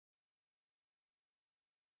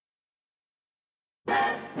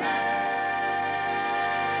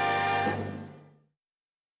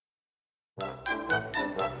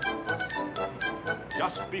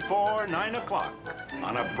Just before 9 o'clock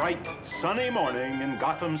on a bright, sunny morning in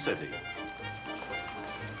Gotham City.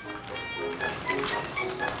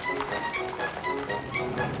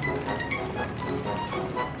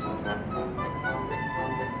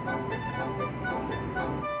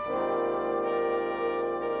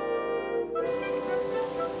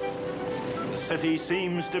 The city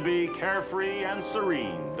seems to be carefree and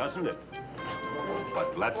serene, doesn't it?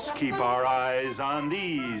 But let's keep our eyes on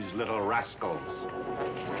these little rascals.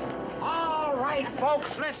 All right,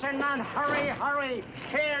 folks, listen and hurry, hurry.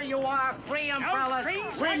 Here you are, free umbrellas.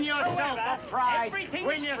 Win yourself a prize.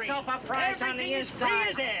 Win yourself a prize on the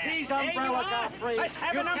inside. These umbrellas are free. You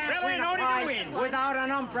can't win a prize without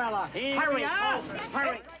an umbrella. Hurry, folks,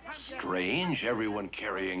 hurry. Strange, everyone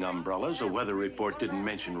carrying umbrellas. The weather report didn't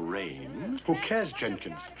mention rain. Who cares,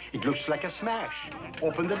 Jenkins? It looks like a smash.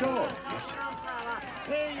 Open the door. Yes, sir.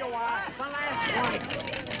 Here you are, the last one.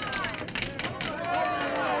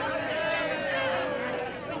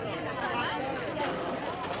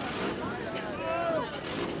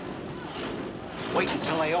 Wait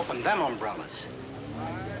until they open them umbrellas.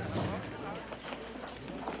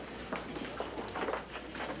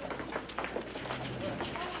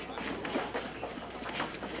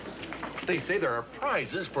 They say there are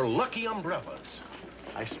prizes for lucky umbrellas.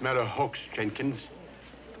 I smell a hoax, Jenkins.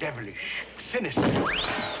 Devilish, sinister.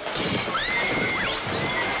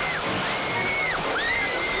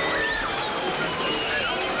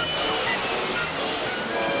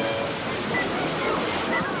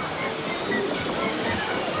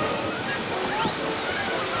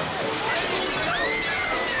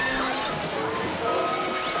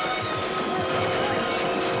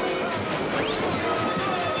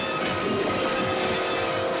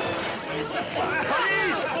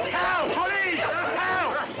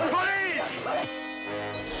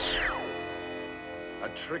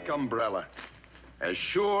 Trick umbrella, as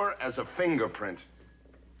sure as a fingerprint.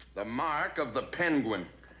 The mark of the Penguin.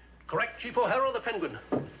 Correct, Chief O'Hara, the Penguin.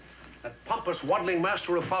 That pompous, waddling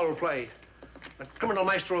master of foul play. That criminal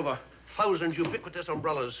maestro of 1,000 ubiquitous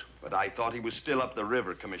umbrellas. But I thought he was still up the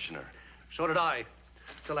river, Commissioner. So did I,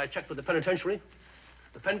 till I checked with the penitentiary.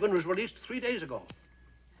 The Penguin was released 3 days ago.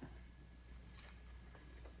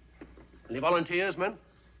 Any volunteers, men?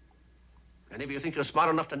 Any of you think you're smart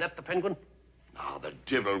enough to net the Penguin? Oh, the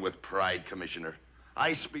devil with pride, Commissioner.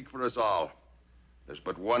 I speak for us all. There's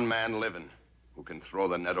but one man living who can throw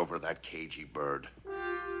the net over that cagey bird.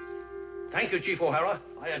 Thank you, Chief O'Hara.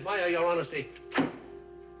 I admire your honesty.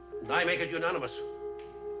 And I make it unanimous.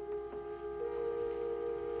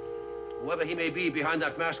 Whoever he may be behind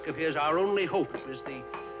that mask of his, our only hope is the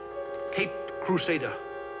Caped Crusader.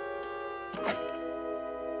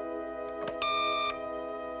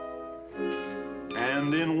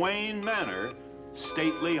 And in Wayne Manor,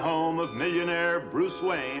 stately home of millionaire Bruce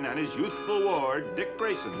Wayne and his youthful ward, Dick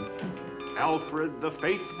Grayson, Alfred, the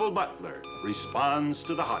faithful butler, responds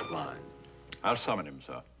to the hotline. I'll summon him,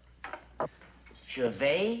 sir. Je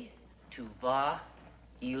vais, tu vas,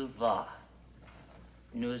 il va.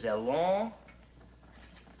 Nous allons,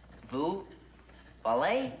 vous,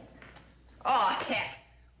 parler? Oh, heck!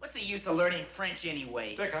 What's the use of learning French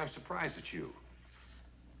anyway? Dick, I'm surprised at you.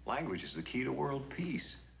 Language is the key to world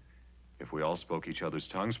peace. If we all spoke each other's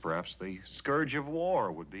tongues, perhaps the scourge of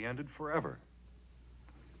war would be ended forever.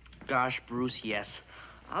 Gosh, Bruce, yes.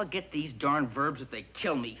 I'll get these darn verbs if they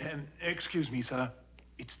kill me. Excuse me, sir.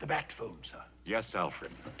 It's the bat phone, sir. Yes,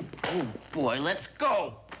 Alfred. Oh, boy, let's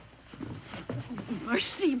go.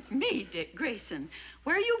 Mercy me, Dick Grayson.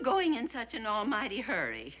 Where are you going in such an almighty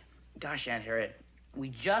hurry? Gosh, Aunt Harriet, we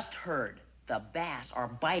just heard the bass are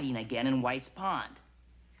biting again in White's Pond.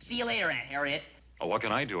 See you later, Aunt Harriet. Oh, what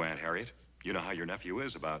can I do, Aunt Harriet? You know how your nephew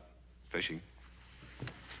is about fishing.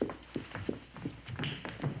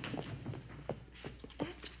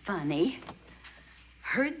 That's funny.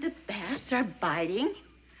 Heard the bass are biting?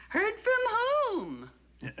 Heard from whom?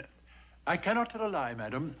 I cannot tell a lie,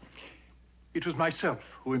 madam. It was myself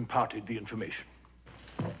who imparted the information.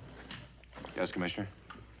 Yes, Commissioner?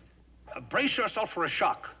 Brace yourself for a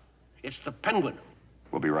shock. It's the Penguin.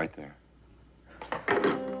 We'll be right there.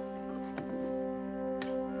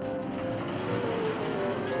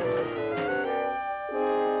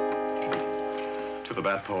 To the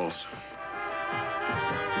bat poles.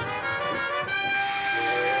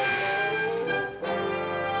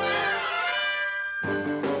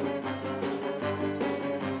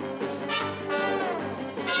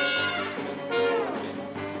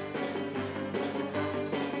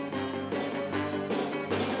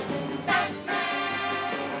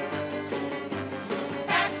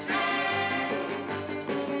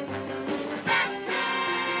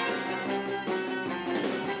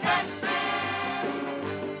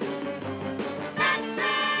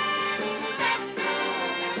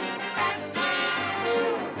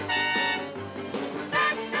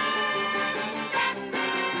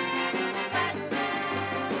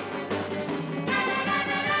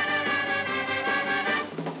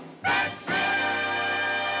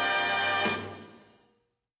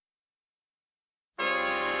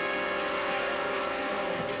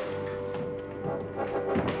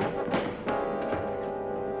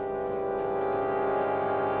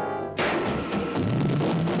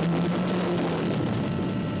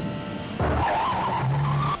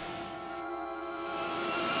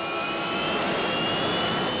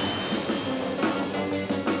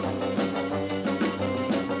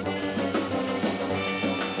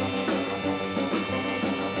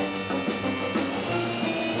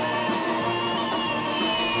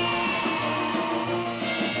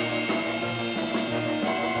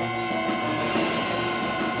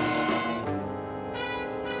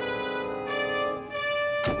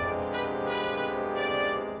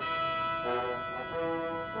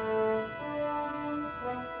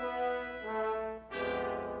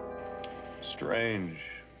 Strange.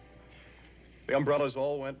 The umbrellas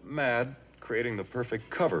all went mad, creating the perfect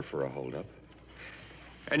cover for a holdup.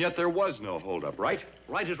 And yet there was no holdup, right?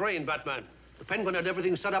 Right as rain, Batman. The Penguin had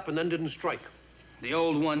everything set up and then didn't strike. The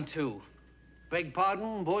old one, too. Beg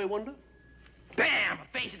pardon, Boy Wonder? Bam! A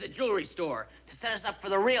feint to the jewelry store to set us up for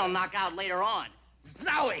the real knockout later on.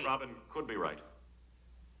 Zowie! Robin could be right.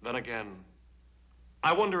 Then again,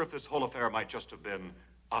 I wonder if this whole affair might just have been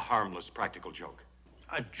a harmless practical joke.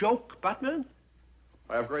 A joke, Batman?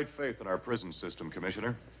 I have great faith in our prison system,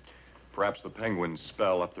 Commissioner. Perhaps the Penguin's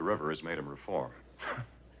spell up the river has made him reform.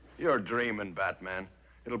 You're dreaming, Batman.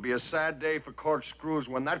 It'll be a sad day for corkscrews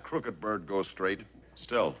when that crooked bird goes straight.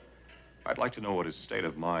 Still, I'd like to know what his state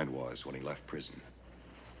of mind was when he left prison.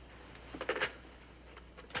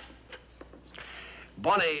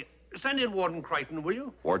 Bonnie, send in Warden Crichton, will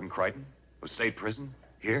you? Warden Crichton? Of state prison?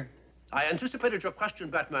 Here? I anticipated your question,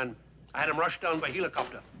 Batman. I had him rushed down by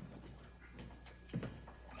helicopter.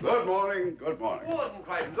 Good morning, good morning. Warden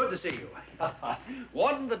Crichton, good to see you.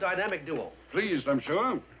 Warden, the dynamic duo. Pleased, I'm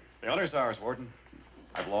sure. The honor's ours, Warden.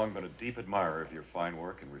 I've long been a deep admirer of your fine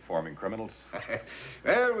work in reforming criminals.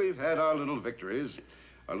 Well, we've had our little victories,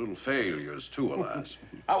 our little failures, too, alas.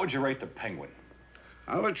 How would you rate the Penguin?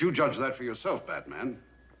 I'll let you judge that for yourself, Batman.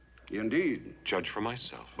 Indeed. Judge for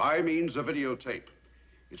myself. By means of videotape.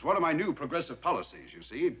 It's one of my new progressive policies, you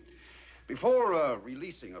see. Before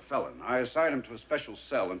releasing a felon, I assign him to a special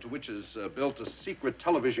cell into which is built a secret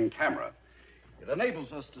television camera. It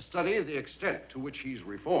enables us to study the extent to which he's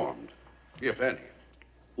reformed, if any.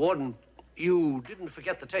 Warden, you didn't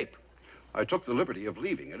forget the tape. I took the liberty of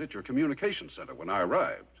leaving it at your communication center when I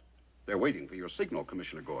arrived. They're waiting for your signal,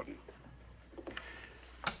 Commissioner Gordon.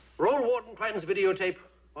 Roll Warden Crichton's videotape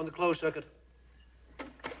on the closed circuit.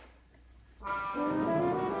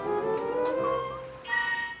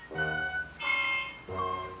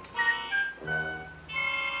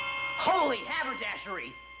 Holy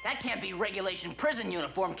haberdashery! That can't be regulation prison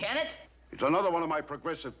uniform, can it? It's another one of my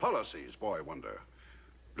progressive policies, Boy Wonder.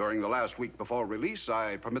 During the last week before release,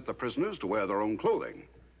 I permit the prisoners to wear their own clothing.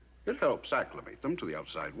 It helps acclimate them to the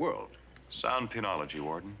outside world. Sound penology,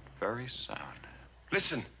 Warden. Very sound.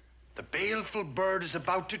 Listen, the baleful bird is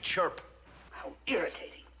about to chirp. How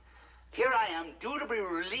irritating. Here I am, due to be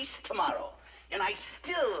released tomorrow, and I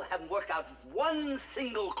still haven't worked out one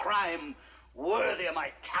single crime worthy of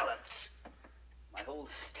my talents. My whole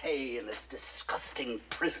stay in this disgusting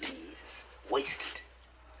prison is wasted.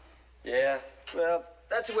 Yeah, well,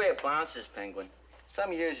 that's the way it bounces, Penguin.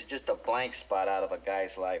 Some years is just a blank spot out of a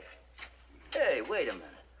guy's life. Hey, wait a minute.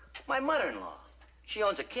 My mother-in-law. She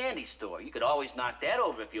owns a candy store. You could always knock that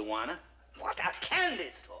over if you wanna. What, a candy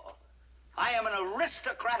store? I am an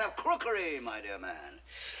aristocrat of crookery, my dear man.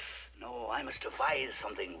 No, I must devise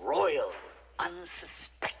something royal,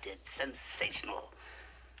 unsuspected, sensational.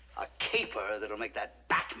 A caper that'll make that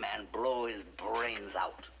Batman blow his brains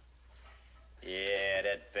out. Yeah,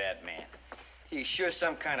 that Batman. He's sure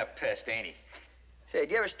some kind of pest, ain't he? Say,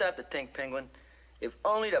 do you ever stop to think, Penguin? If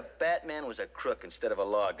only the Batman was a crook instead of a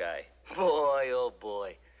law guy. Boy, oh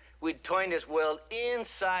boy. We'd turn this world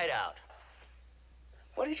inside out.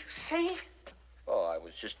 What did you say? Oh, I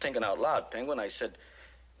was just thinking out loud, Penguin. I said,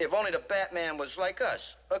 if only the Batman was like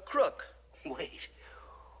us, a crook. Wait.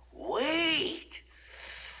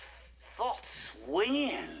 Thoughts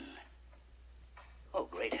swinging. Oh,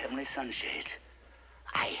 great heavenly sunshade.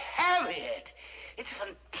 I have it. It's a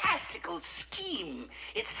fantastical scheme.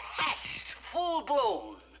 It's hatched,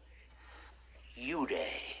 full-blown. You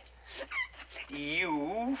Day.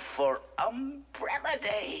 You for Umbrella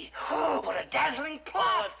Day. Oh, what a dazzling plot.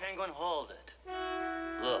 Hold it, Penguin, hold it.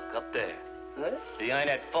 Look, up there. Huh? Behind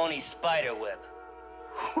that phony spider web.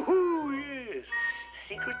 Oh, yes.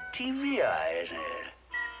 Secret TVA in there.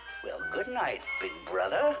 Well, good night, big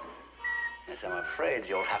brother. Yes, I'm afraid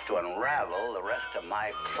you'll have to unravel the rest of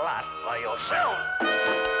my plot by yourself.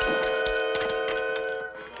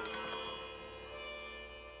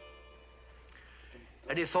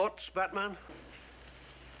 Any thoughts, Batman?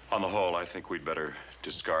 On the whole, I think we'd better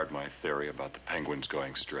discard my theory about the Penguins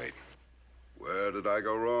going straight. Where did I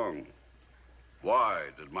go wrong? Why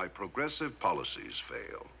did my progressive policies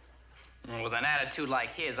fail? With an attitude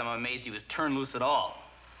like his, I'm amazed he was turned loose at all.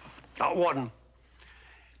 Warden,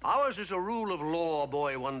 ours is a rule of law,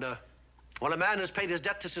 Boy Wonder. When a man has paid his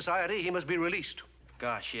debt to society, he must be released.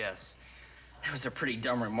 Gosh, yes. That was a pretty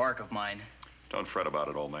dumb remark of mine. Don't fret about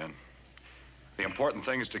it, old man. The important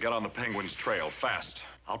thing is to get on the Penguin's trail fast.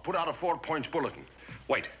 I'll put out a 4-point bulletin.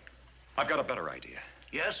 Wait, I've got a better idea.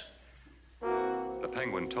 Yes? The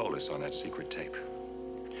Penguin told us on that secret tape.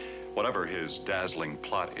 Whatever his dazzling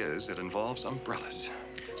plot is, it involves umbrellas.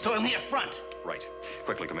 So I'm here front. Right.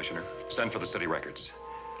 Quickly, Commissioner. Send for the city records.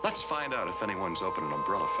 Let's find out if anyone's opened an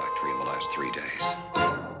umbrella factory in the last 3 days.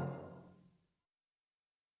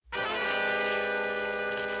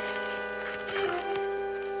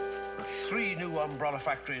 3 new umbrella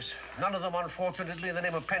factories. None of them, unfortunately, in the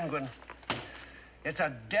name of Penguin. It's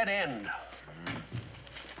a dead end.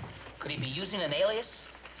 Could he be using an alias?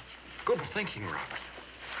 Good thinking, Robin.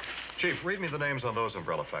 Chief, read me the names on those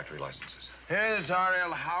umbrella factory licenses. Here's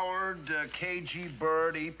R.L. Howard, K.G.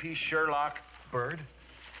 Bird, E.P. Sherlock. Bird?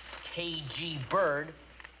 K.G. Bird?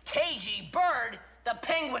 K.G. Bird? The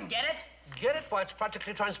Penguin, get it? Get it? Why, it's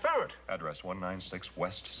practically transparent. Address 196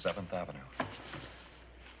 West 7th Avenue.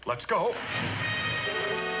 Let's go.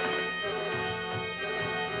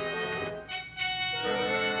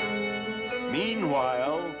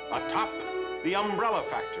 Meanwhile, atop the umbrella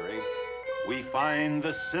factory, we find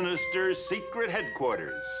the sinister secret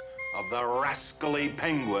headquarters of the rascally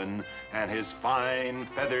Penguin and his fine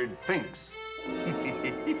feathered Finks.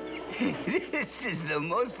 This is the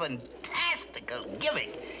most fantastical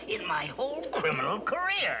gimmick in my whole criminal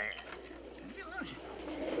career.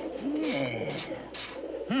 Yeah.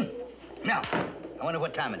 Now, I wonder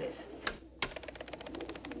what time it is.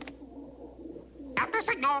 At the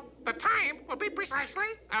signal, the time will be precisely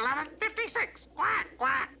 11:56. Quack,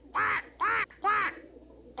 quack, quack, quack, quack,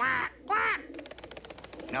 quack, quack.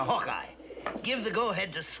 Now, Hawkeye, give the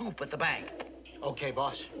go-ahead to Swoop at the bank. Okay,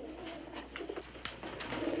 boss.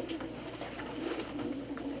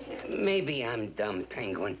 Maybe I'm dumb,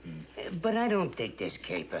 Penguin, but I don't dig this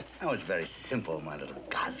caper. Oh, it's very simple, my little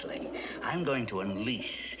gosling. I'm going to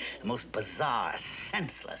unleash the most bizarre,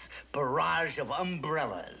 senseless barrage of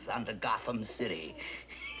umbrellas onto Gotham City.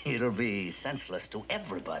 It'll be senseless to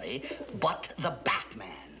everybody but the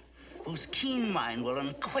Batman, whose keen mind will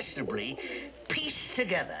unquestionably piece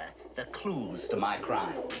together the clues to my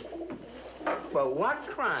crime. But what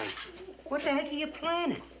crime? What the heck are you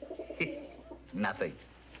planning? Nothing.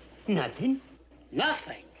 Nothing?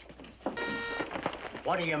 Nothing?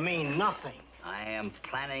 What do you mean, nothing? I am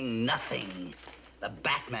planning nothing. The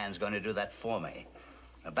Batman's going to do that for me.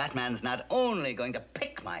 The Batman's not only going to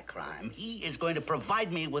pick my crime, he is going to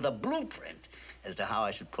provide me with a blueprint as to how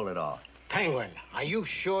I should pull it off. Penguin, are you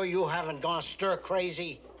sure you haven't gone stir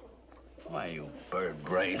crazy? Why, you bird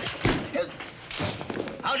brain.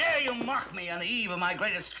 How dare you mock me on the eve of my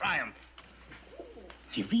greatest triumph?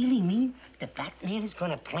 Do you really mean the Batman is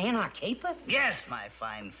going to plan our caper? Yes, my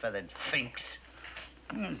fine feathered Finks.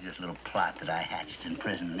 It's just a little plot that I hatched in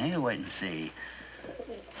prison. Now you wait and see.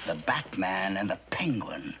 The Batman and the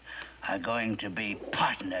Penguin are going to be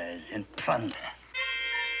partners in plunder.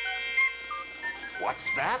 What's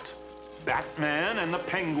that? Batman and the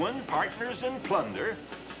Penguin, partners in plunder?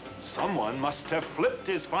 Someone must have flipped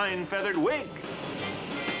his fine feathered wig.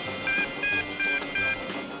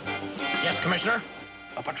 Yes, Commissioner?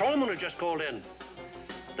 A patrolman who just called in.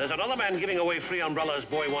 There's another man giving away free umbrellas,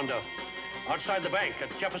 boy wonder. Outside the bank at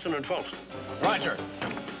Jefferson and 12th. Roger.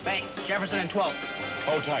 Bank, Jefferson and 12th.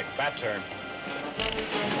 Hold tight. Bat turn.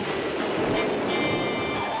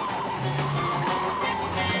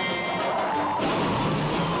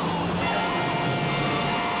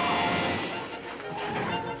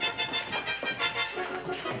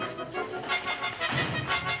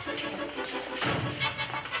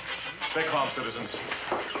 Stay calm, citizens.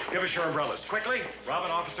 Give us your umbrellas. Quickly.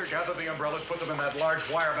 Robin, officer, gather the umbrellas, put them in that large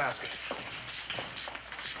wire basket.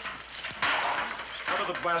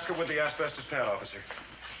 Cover the basket with the asbestos pad, officer.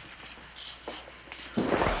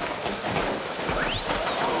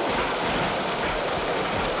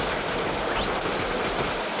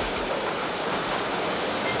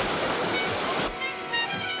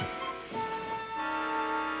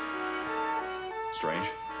 Strange.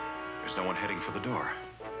 There's no one heading for the door.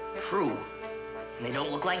 True. And they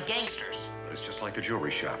don't look like gangsters. But it's just like the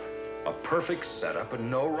jewelry shop. A perfect setup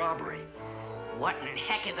and no robbery. What in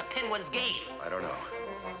heck is a Penguin's game? I don't know.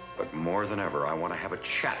 But more than ever, I want to have a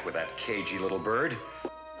chat with that cagey little bird.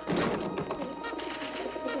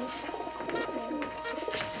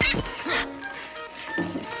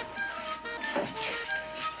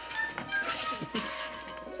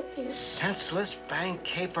 Senseless bank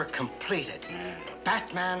caper completed.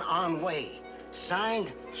 Batman on way.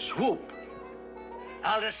 Signed, Swoop.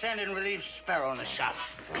 I'll descend and relieve Sparrow in the shop.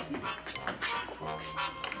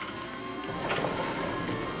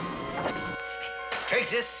 Take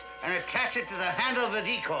this and attach it to the handle of the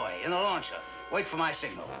decoy in the launcher. Wait for my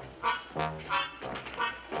signal.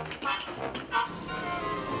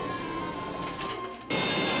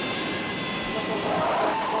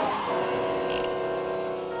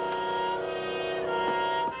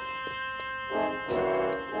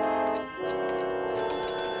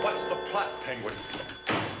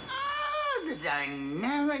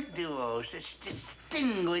 dynamic duo, such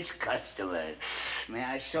distinguished customers. May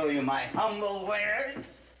I show you my humble wares?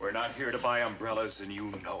 We're not here to buy umbrellas, and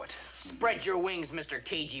you know it. Spread your wings, Mr.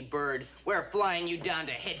 Cagey Bird. We're flying you down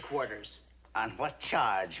to headquarters. On what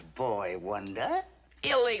charge, boy wonder?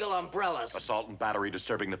 Illegal umbrellas. Assault and battery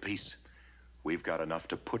disturbing the peace. We've got enough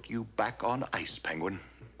to put you back on ice, Penguin.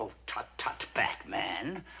 Oh, tut,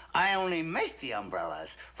 Batman. I only make the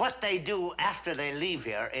umbrellas. What they do after they leave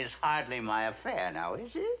here is hardly my affair, now,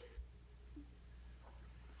 is it?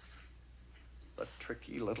 The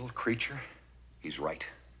tricky little creature. He's right.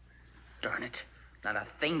 Darn it. Not a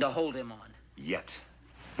thing to hold him on. Yet.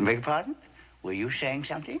 Beg your pardon? Were you saying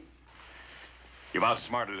something? You've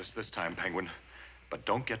outsmarted us this time, Penguin. But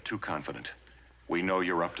don't get too confident. We know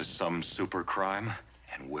you're up to some super crime,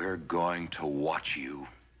 and we're going to watch you.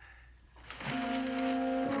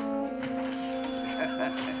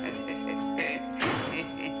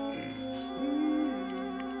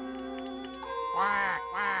 Quack,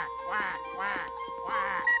 quack, quack, quack,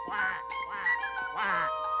 quack, quack, quack, quack,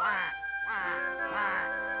 quack, quack, quack,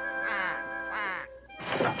 quack, quack,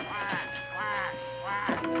 quack,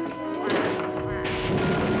 quack,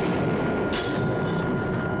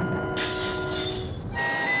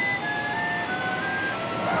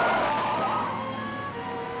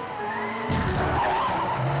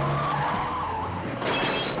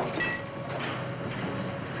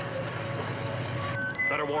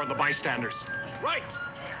 Better warn the bystanders. Right.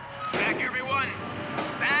 Back, everyone.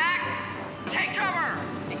 Back. Take cover.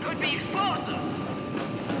 It could be explosive.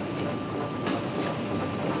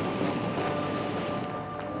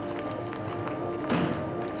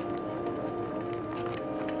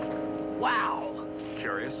 Wow.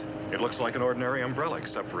 Curious? It looks like an ordinary umbrella,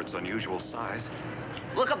 except for its unusual size.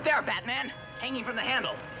 Look up there, Batman. Hanging from the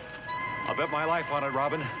handle. I'll bet my life on it,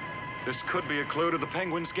 Robin. This could be a clue to the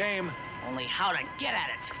Penguin's game. Only how to get at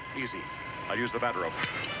it. Easy. I'll use the bat rope.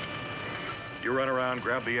 You run around,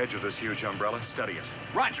 grab the edge of this huge umbrella, steady it.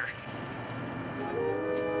 Roger.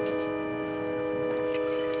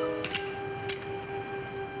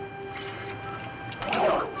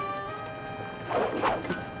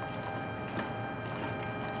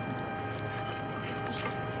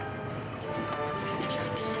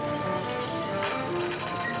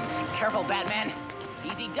 Careful, Batman.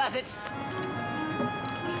 Easy does it.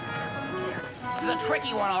 This is a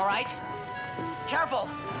tricky one, all right. Careful.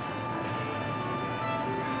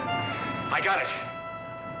 I got it.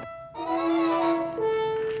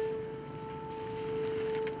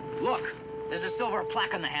 Look, there's a silver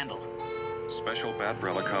plaque on the handle. Special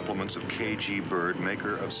Batbrella compliments of KG Bird,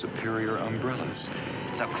 maker of superior umbrellas.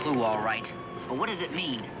 It's a clue, all right. But what does it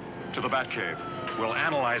mean? To the Batcave. We'll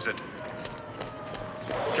analyze it.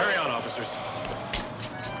 Carry on, officers.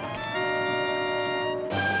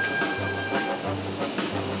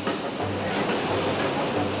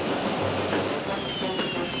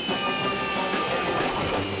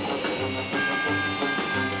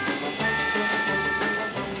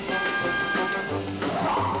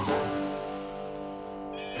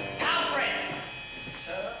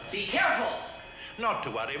 Be careful! Not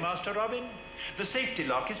to worry, Master Robin. The safety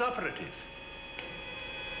lock is operative.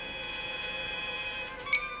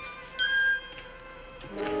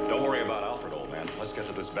 Don't worry about Alfred, old man. Let's get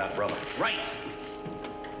to this Batbrella. Right.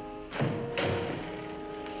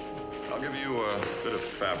 I'll give you a bit of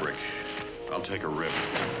fabric. I'll take a rib.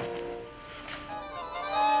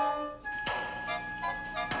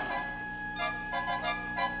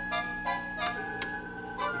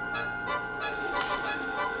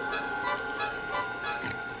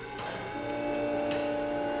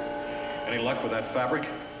 Any luck with that fabric?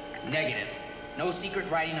 Negative. No secret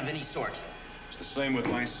writing of any sort. It's the same with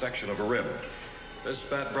my section of a rib. This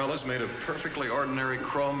Batbrella's made of perfectly ordinary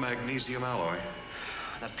chrome magnesium alloy.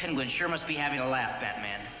 The Penguin sure must be having a laugh,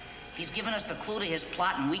 Batman. He's given us the clue to his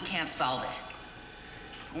plot and we can't solve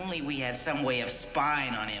it. Only we had some way of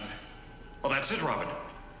spying on him. Well, that's it, Robin.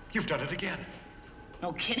 You've done it again.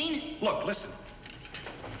 No kidding? Look, listen.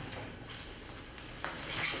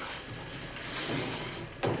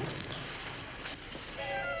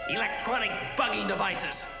 Electronic bugging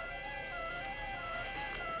devices.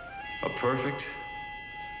 A perfect,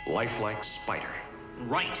 lifelike spider.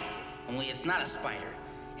 Right. Only it's not a spider.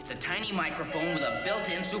 It's a tiny microphone with a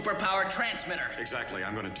built-in superpowered transmitter. Exactly.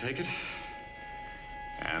 I'm going to take it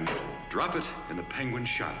and drop it in the Penguin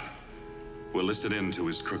shop. We'll listen in to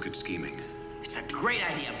his crooked scheming. It's a great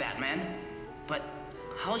idea, Batman. But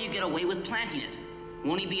how'll you get away with planting it?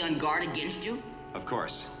 Won't he be on guard against you? Of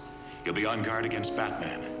course. He'll be on guard against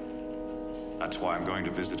Batman. That's why I'm going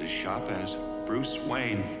to visit his shop as Bruce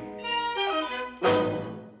Wayne.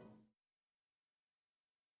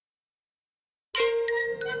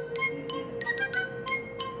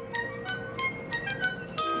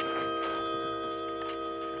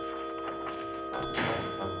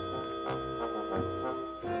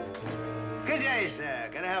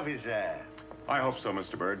 Can I help you, sir? I hope so,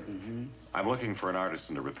 Mr. Bird. I'm looking for an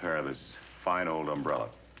artisan to repair this fine old umbrella.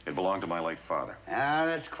 It belonged to my late father. Ah,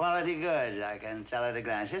 that's quality goods. I can tell at a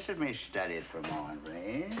glance. Just let me study it for a moment,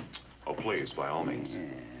 please. Oh, please, by all means. Yeah.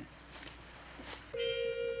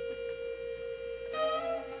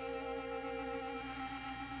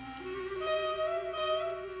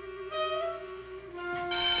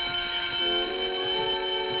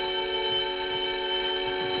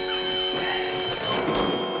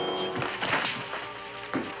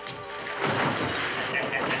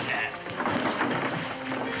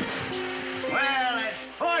 Well, it's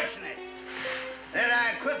fortunate that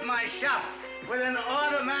I equipped my shop with an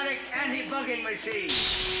automatic anti-bugging machine.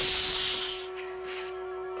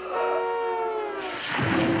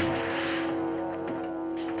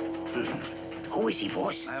 Who is he,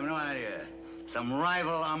 boss? I have no idea. Some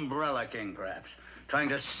rival umbrella king, perhaps, trying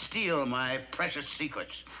to steal my precious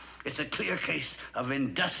secrets. It's a clear case of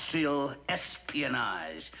industrial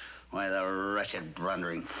espionage. Why, the wretched,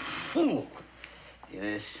 blundering fool. See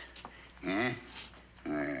this? Eh?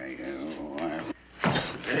 There you go.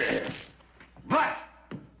 But,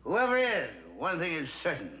 whoever he is, one thing is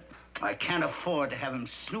certain. I can't afford to have him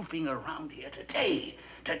snooping around here today.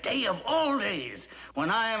 Today of all days, when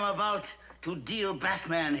I am about to deal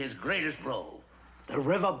Batman his greatest blow. The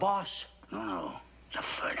river boss? No, the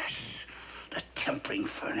furnace. The tempering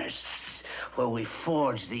furnace where we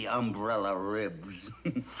forge the umbrella ribs.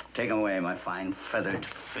 Take him away, my fine feathered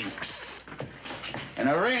finks. And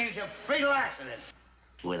arrange a fatal accident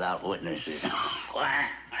without witnesses.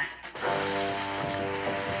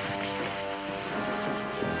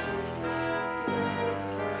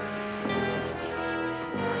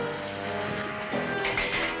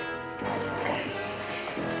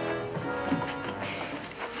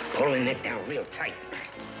 Pulling it down real tight.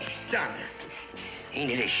 Done.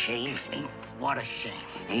 Ain't it a shame? Ain't what a shame?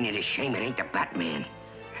 Ain't it a shame it ain't the Batman?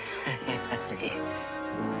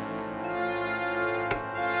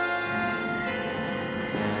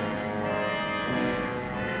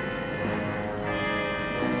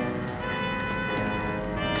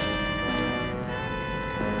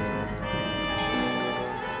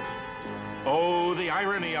 Oh, the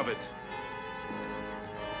irony of it.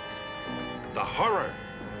 The horror.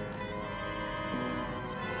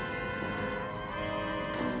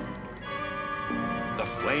 The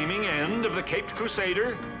flaming end of the Caped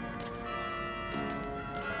Crusader?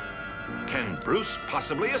 Can Bruce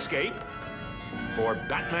possibly escape? For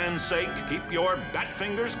Batman's sake, keep your bat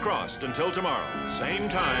fingers crossed until tomorrow. Same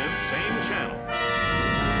time, same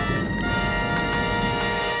channel.